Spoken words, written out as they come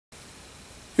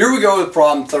go with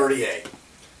problem 38.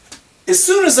 As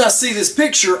soon as I see this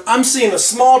picture, I'm seeing a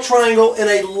small triangle and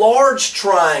a large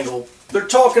triangle. They're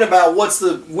talking about what's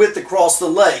the width across the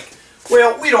lake.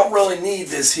 Well, we don't really need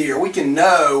this here. We can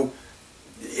know.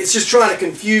 It's just trying to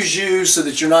confuse you so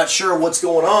that you're not sure what's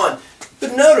going on.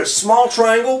 But notice, small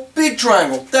triangle, big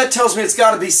triangle. That tells me it's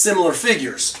got to be similar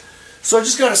figures. So I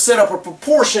just got to set up a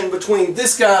proportion between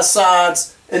this guy's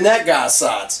sides and that guy's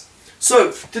sides.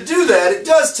 So to do that, it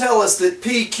does tell us that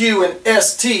PQ and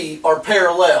ST are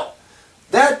parallel.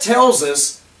 That tells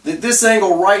us that this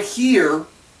angle right here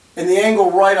and the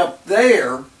angle right up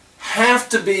there have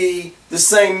to be the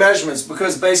same measurements,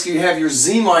 because basically you have your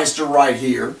Z-Meister right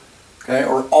here, okay,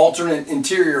 or alternate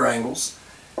interior angles.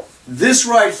 This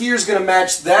right here is going to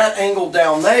match that angle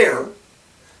down there,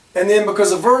 and then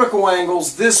because of vertical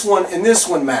angles, this one and this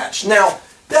one match. Now,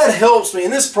 that helps me.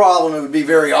 In this problem, it would be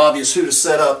very obvious who to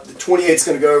set up. The 28 is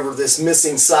going to go over this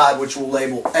missing side, which we'll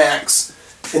label X,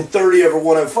 and 30 over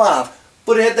 105.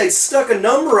 But had they stuck a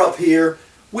number up here,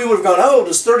 we would have gone, oh,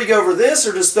 does 30 go over this,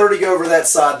 or does 30 go over that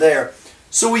side there?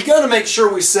 So we got to make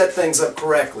sure we set things up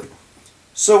correctly.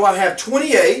 So I have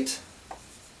 28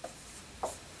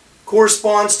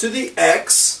 corresponds to the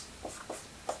X,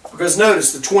 because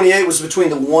notice the 28 was between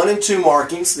the 1 and 2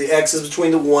 markings. The X is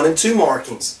between the 1 and 2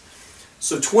 markings.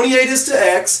 So 28 is to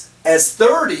X as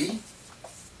 30.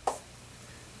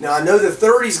 Now I know that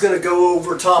 30 is going to go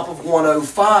over top of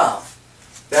 105.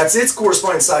 That's its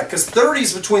corresponding side, because 30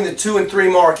 is between the 2 and 3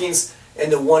 markings,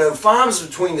 and the 105 is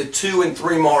between the 2 and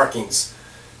 3 markings.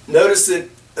 Notice that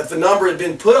if a number had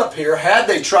been put up here, had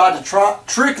they tried to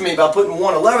trick me by putting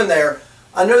 111 there,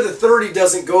 I know that 30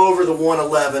 doesn't go over the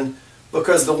 111,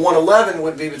 because the 111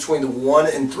 would be between the 1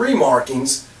 and 3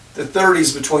 markings. The 30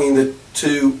 is between the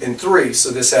 2 and 3, so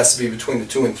this has to be between the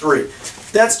 2 and 3.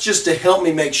 That's just to help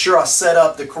me make sure I set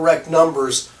up the correct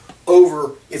numbers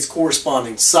over its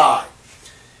corresponding side.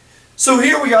 So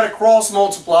here we got a cross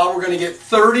multiply. We're going to get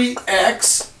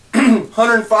 30x,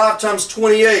 105 times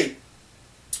 28.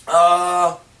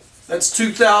 That's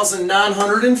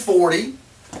 2,940.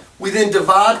 We then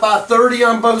divide by 30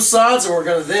 on both sides, and we're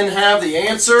going to then have the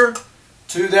answer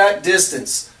to that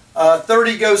distance.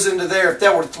 30 goes into there. If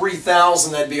that were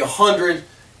 3,000, that'd be 100.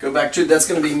 Go back to it. That's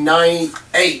going to be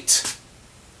 98.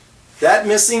 That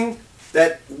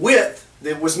width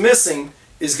that was missing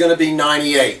is going to be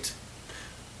 98.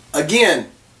 Again,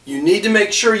 you need to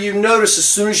make sure you notice as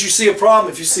soon as you see a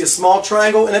problem, if you see a small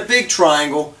triangle and a big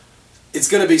triangle, it's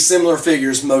going to be similar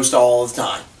figures most all the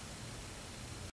time.